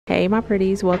Hey my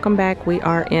pretties, welcome back. We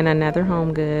are in another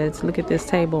Homegoods. Look at this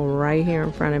table right here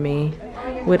in front of me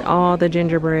with all the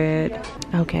gingerbread.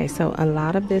 Okay, so a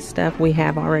lot of this stuff we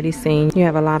have already seen. You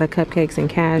have a lot of cupcakes in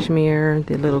cashmere,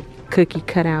 the little cookie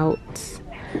cutouts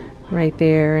right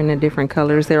there in the different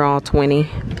colors. They're all 20.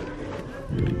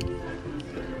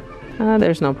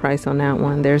 There's no price on that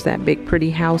one. There's that big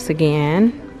pretty house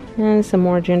again. And some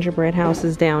more gingerbread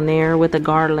houses down there with a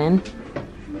garland.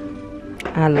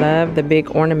 I love the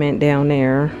big ornament down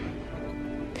there.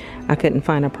 I couldn't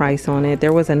find a price on it.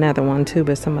 There was another one too,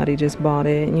 but somebody just bought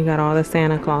it. And you got all the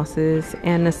Santa Clauses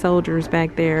and the soldiers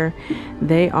back there.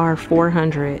 They are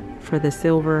 $400 for the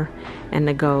silver and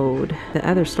the gold. The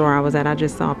other store I was at, I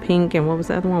just saw pink, and what was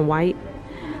the other one? White.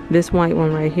 This white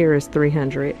one right here is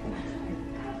 $300.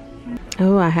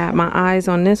 Oh, I had my eyes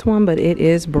on this one, but it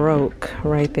is broke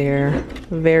right there.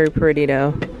 Very pretty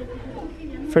though.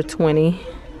 For $20.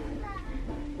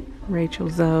 Rachel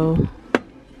Zoe.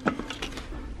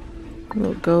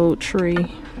 Little gold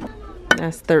tree.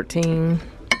 That's $13.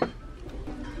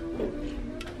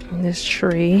 And this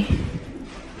tree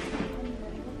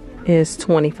is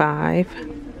 $25.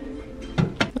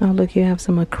 Oh, look, you have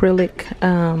some acrylic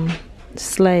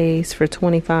sleighs for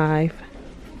 $25.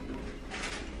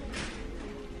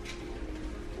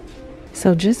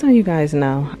 So just so you guys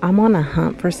know, I'm on a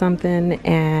hunt for something,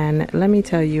 and let me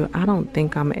tell you, I don't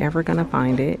think I'm ever gonna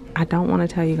find it. I don't want to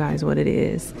tell you guys what it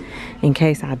is in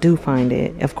case I do find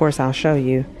it. Of course I'll show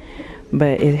you,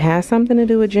 but it has something to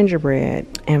do with gingerbread,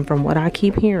 and from what I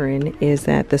keep hearing is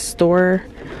that the store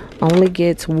only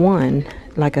gets one,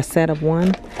 like a set of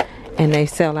one, and they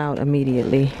sell out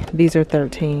immediately. These are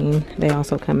 $13. They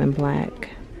also come in black.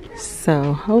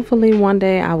 So hopefully one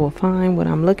day I will find what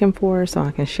I'm looking for so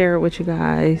I can share it with you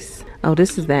guys. Oh,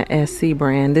 this is that SC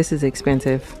brand. This is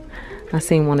expensive. I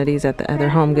seen one of these at the other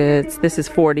Homegoods. This is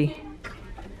 $40.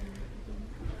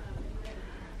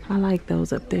 I like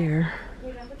those up there.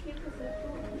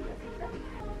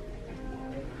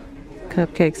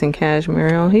 Cupcakes and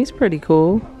cashmere. Oh, he's pretty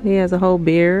cool. He has a whole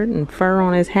beard and fur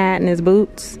on his hat and his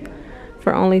boots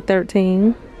for only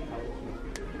 $13.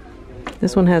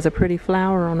 This one has a pretty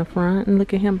flower on the front, and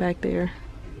look at him back there.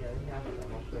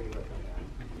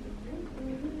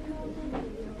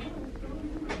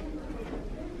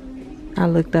 I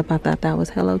looked up, I thought that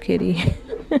was Hello Kitty.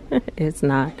 It's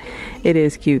not. It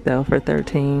is cute though for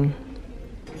 $13.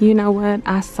 You know what?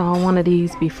 I saw one of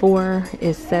these before.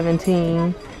 It's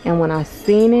 $17. And when I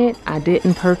seen it, I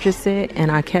didn't purchase it.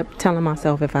 And I kept telling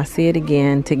myself if I see it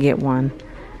again to get one.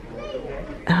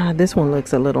 This one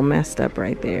looks a little messed up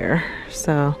right there.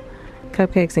 So,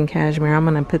 cupcakes and cashmere. I'm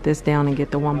going to put this down and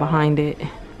get the one behind it.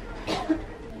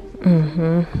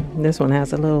 This one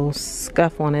has a little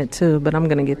scuff on it too, but I'm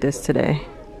going to get this today.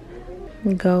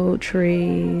 Gold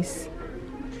trees.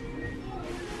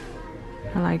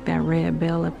 I like that red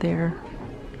bell up there.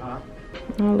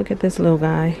 Oh, look at this little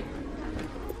guy.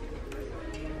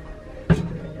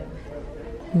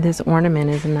 This ornament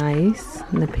is nice.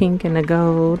 The pink and the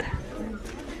gold.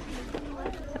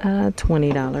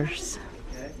 $20.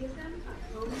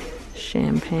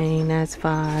 Champagne, that's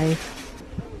 $5.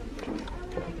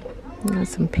 Got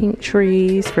some pink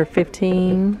trees for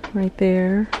 $15 right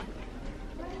there.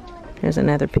 There's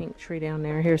another pink tree down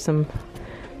there. Here's some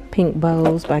pink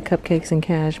bows by Cupcakes and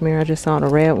Cashmere. I just saw the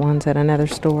red ones at another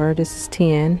store. This is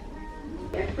 $10.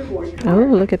 Oh,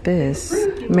 look at this.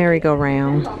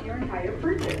 Merry-go-round.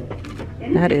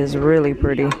 That is really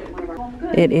pretty.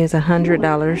 It is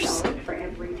 $100.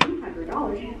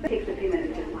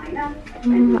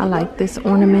 I like this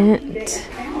ornament.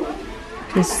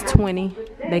 This is $20.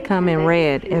 They come in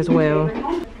red as well.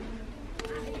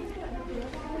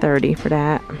 $30 for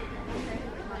that.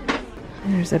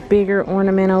 There's a bigger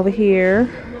ornament over here.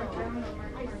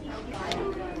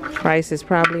 Price is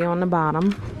probably on the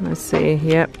bottom. Let's see.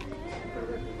 Yep.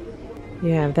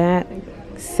 You have that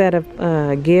set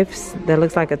of gifts that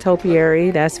looks like a topiary.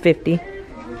 That's $50.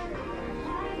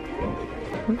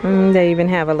 They even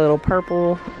have a little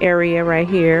purple area right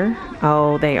here.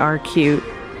 Oh, they are cute.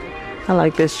 I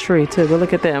like this tree too, but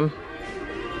look at them.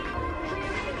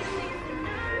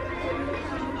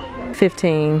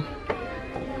 $15.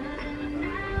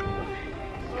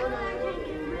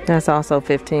 That's also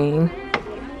 $15.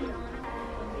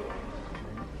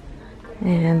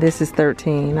 And this is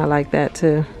 $13. I like that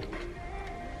too.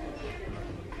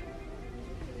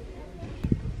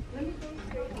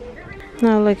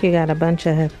 Oh, look, you got a bunch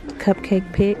of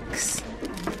cupcake picks.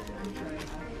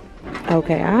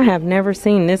 Okay, I have never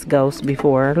seen this ghost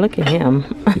before. Look at him.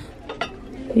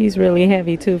 He's really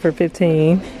heavy too for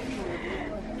 $15.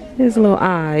 His little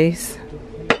eyes.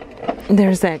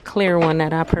 There's that clear one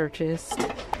that I purchased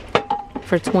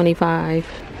for $25.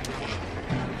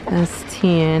 That's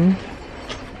 10.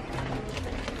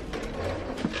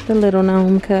 The little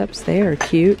gnome cups, they are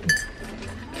cute.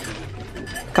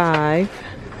 5.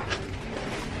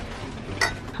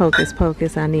 Hocus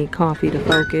Pocus, I need coffee to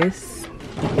focus.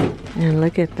 And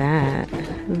look at that.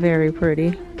 Very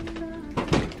pretty.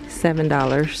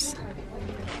 $7.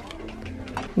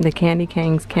 The Candy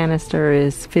Canes canister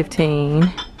is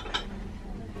 15.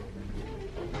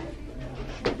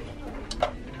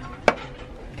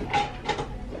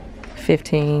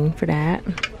 $15 for that.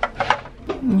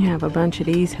 You have a bunch of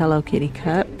these Hello Kitty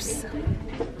cups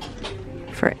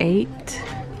for $8.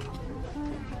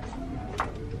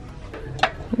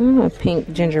 A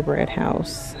pink gingerbread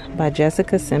house by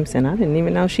Jessica Simpson. I didn't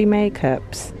even know she made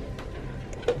cups.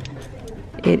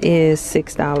 It is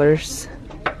 $6.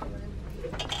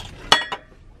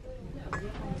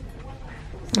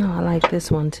 Oh, I like this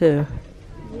one too.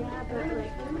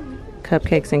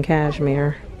 Cupcakes and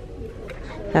Cashmere.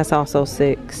 That's also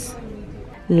 $6.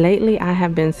 Lately, I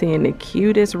have been seeing the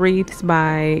cutest wreaths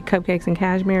by Cupcakes and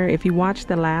Cashmere. If you watched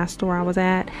the last store I was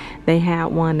at, they had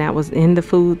one that was in the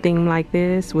food theme like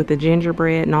this with the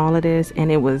gingerbread and all of this,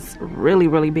 and it was really,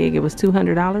 really big. It was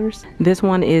 $200. This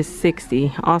one is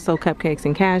 $60. Also Cupcakes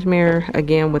and Cashmere,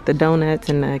 again with the donuts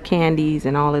and the candies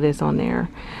and all of this on there.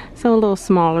 So a little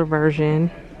smaller version.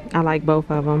 I like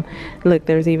both of them. Look,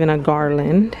 there's even a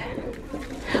garland.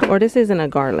 Or this isn't a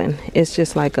garland. It's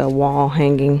just like a wall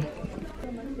hanging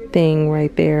thing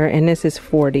right there, and this is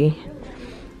 $40.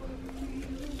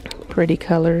 Pretty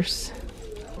colors.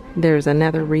 There's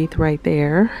another wreath right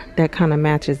there that kind of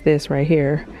matches this right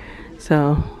here.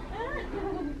 So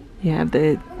you have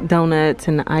the donuts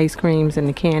and the ice creams and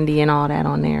the candy and all that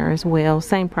on there as well.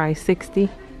 Same price, $60.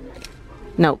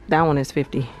 Nope, that one is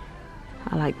 $50.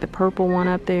 I like the purple one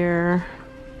up there.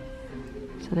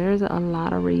 So there's a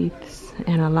lot of wreaths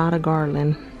and a lot of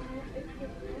garland.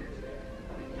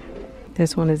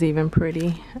 This one is even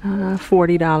pretty.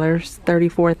 $40,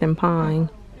 34th and Pine.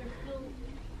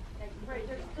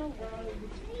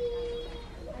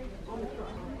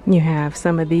 You have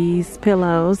some of these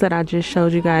pillows that I just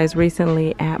showed you guys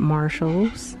recently at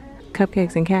Marshall's.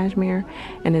 Cupcakes and Cashmere.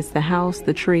 And it's the house,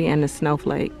 the tree, and the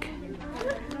snowflake.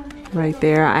 Right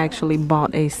there. I actually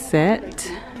bought a set.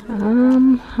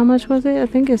 How much was it? I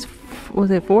think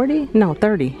was it 40? No,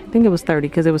 30. I think it was 30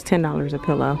 because it was $10 a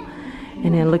pillow.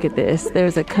 And then look at this.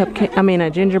 There's a a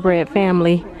gingerbread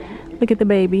family. Look at the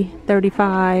baby,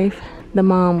 $35. The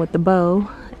mom with the bow,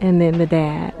 and then the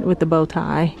dad with the bow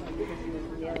tie.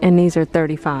 And these are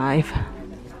 $35.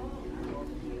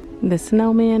 The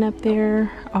snowmen up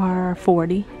there are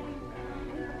 $40.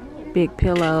 Big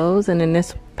pillows, and then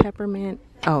this peppermint.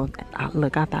 Oh,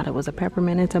 look, I thought it was a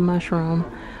peppermint. It's a mushroom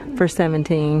for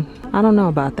 $17. I don't know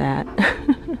about that.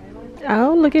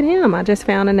 Oh, look at him. I just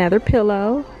found another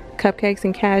pillow. Cupcakes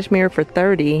and Cashmere for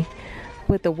 $30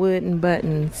 with the wooden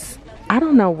buttons. I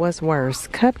don't know what's worse,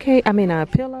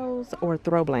 pillows or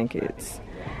throw blankets.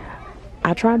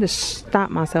 I tried to stop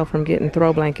myself from getting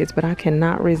throw blankets, but I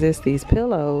cannot resist these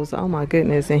pillows. Oh my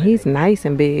goodness, and he's nice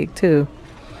and big too.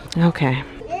 Okay,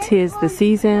 'tis the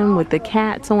season with the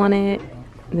cats on it.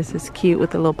 This is cute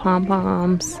with the little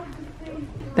pom-poms.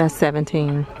 That's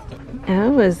 $17.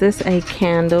 Oh, is this a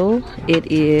candle?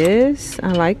 It is.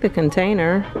 I like the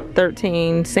container.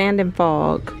 $13. Sand and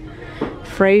Fog.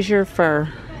 Fraser Fir.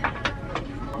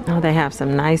 Oh, they have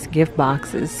some nice gift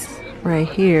boxes right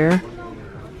here.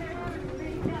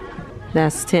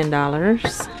 That's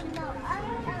 $10.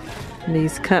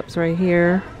 These cups right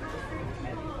here.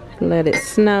 Let It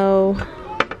Snow.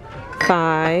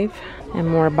 $5. And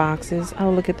more boxes. Oh,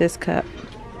 look at this cup.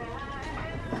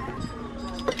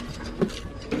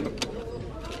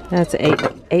 That's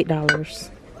 $8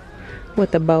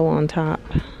 with a bow on top.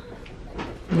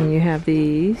 And you have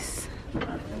these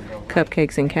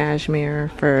Cupcakes and Cashmere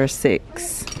for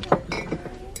 $6.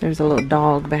 There's a little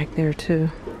dog back there too.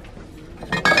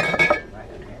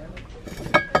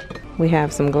 We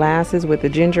have some glasses with the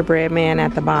gingerbread man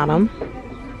at the bottom.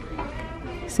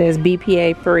 It says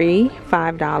BPA free,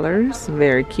 $5.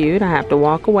 Very cute. I have to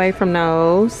walk away from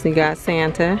those. You got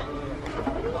Santa.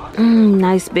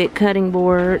 Nice big cutting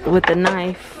board with a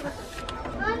knife.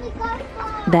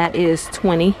 That is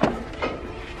 $20.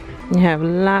 You have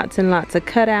lots and lots of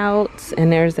cutouts,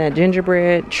 and there's that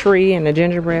gingerbread tree and the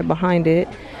gingerbread behind it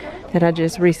that I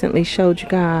just recently showed you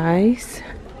guys.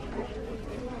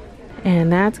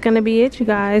 And that's gonna be it, you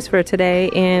guys, for today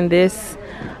in this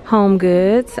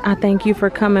Homegoods. I thank you for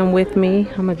coming with me.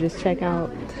 I'm gonna just check out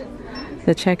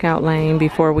the checkout lane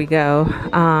before we go,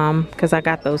 because I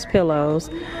got those pillows.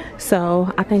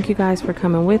 So I thank you guys for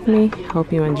coming with me.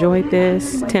 Hope you enjoyed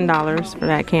this. $10 for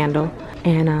that candle.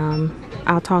 And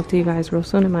I'll talk to you guys real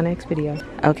soon in my next video.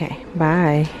 Okay,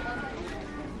 bye.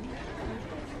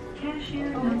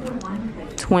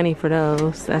 20 for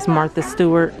those. That's Martha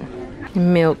Stewart.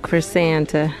 Milk for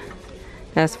Santa.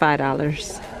 That's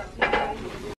 $5.